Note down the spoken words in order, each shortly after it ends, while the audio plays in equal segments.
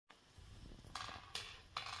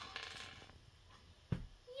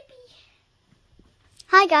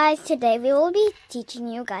Hi guys, today we will be teaching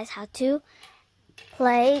you guys how to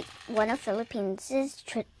play one of Philippines'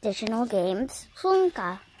 traditional games,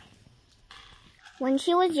 Sungka. When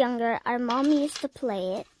she was younger, our mom used to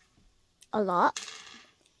play it a lot,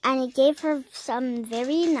 and it gave her some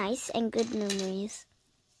very nice and good memories.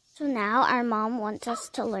 So now our mom wants us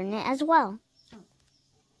to learn it as well.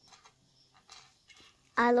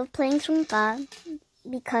 I love playing Sungka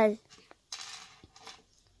because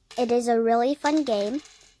it is a really fun game.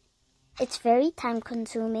 It's very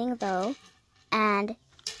time-consuming though, and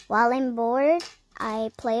while I'm bored,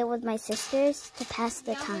 I play it with my sisters to pass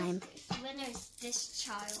the time. Winner is this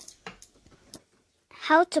child.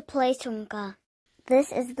 How to play Sungka.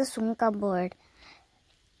 This is the Sungka board.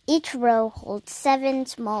 Each row holds 7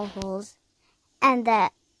 small holes, and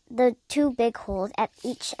the 2 big holes at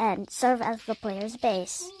each end serve as the player's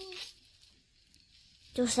base.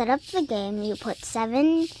 To set up the game, you put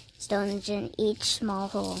 7 stones in each small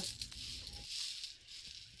hole.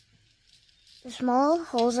 The small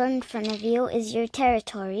holes in front of you is your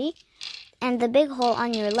territory, and the big hole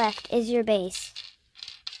on your left is your base.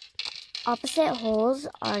 Opposite holes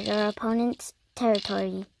are your opponent's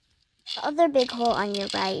territory. The other big hole on your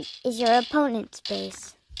right is your opponent's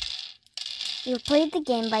base. You play the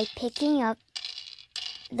game by picking up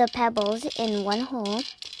the pebbles in one hole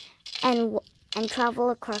and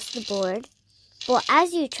travel across the board. Well,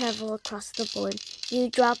 as you travel across the board,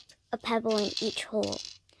 you drop a pebble in each hole,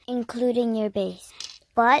 including your base.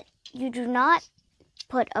 But you do not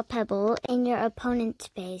put a pebble in your opponent's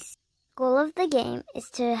base. The goal of the game is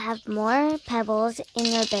to have more pebbles in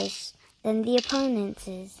your base than the opponent's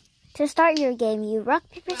is. To start your game, you rock,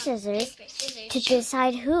 paper, scissors to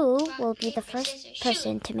decide who will be the first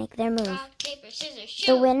person to make their move.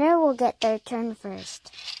 The winner will get their turn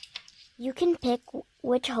first. You can pick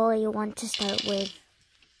which hole you want to start with.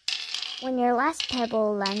 When your last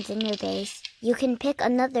pebble lands in your base, you can pick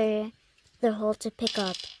another hole to pick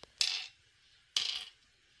up.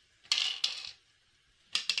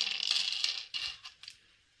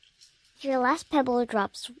 If your last pebble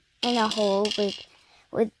drops in a hole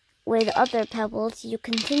with other pebbles, you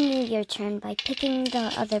continue your turn by picking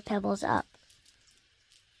the other pebbles up.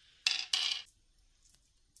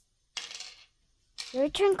 Your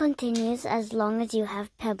turn continues as long as you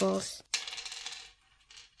have pebbles.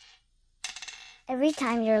 Every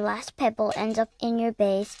time your last pebble ends up in your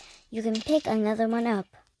base, you can pick another one up.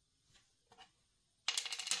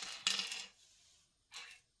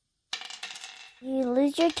 You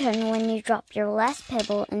lose your turn when you drop your last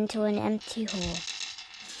pebble into an empty hole.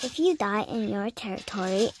 If you die in your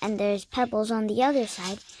territory and there's pebbles on the other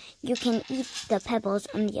side, you can eat the pebbles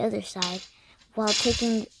on the other side while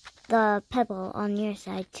taking the pebble on your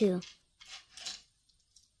side too.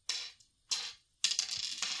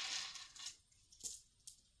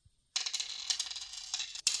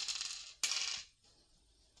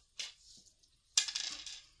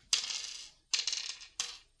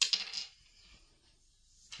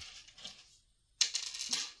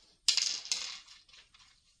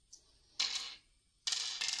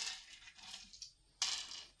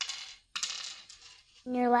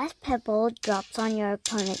 When your last pebble drops on your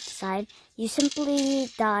opponent's side, you simply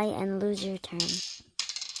die and lose your turn.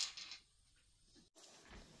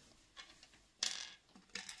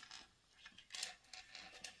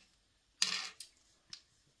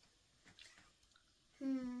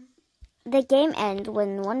 The game ends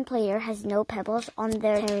when one player has no pebbles on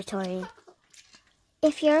their territory.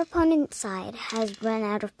 If your opponent's side has run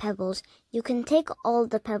out of pebbles, you can take all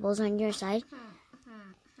the pebbles on your side,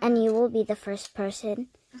 and you will be the first person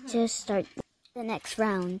to start the next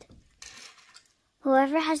round.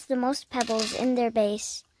 Whoever has the most pebbles in their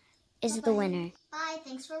base is the winner. Bye,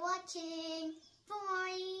 thanks for watching.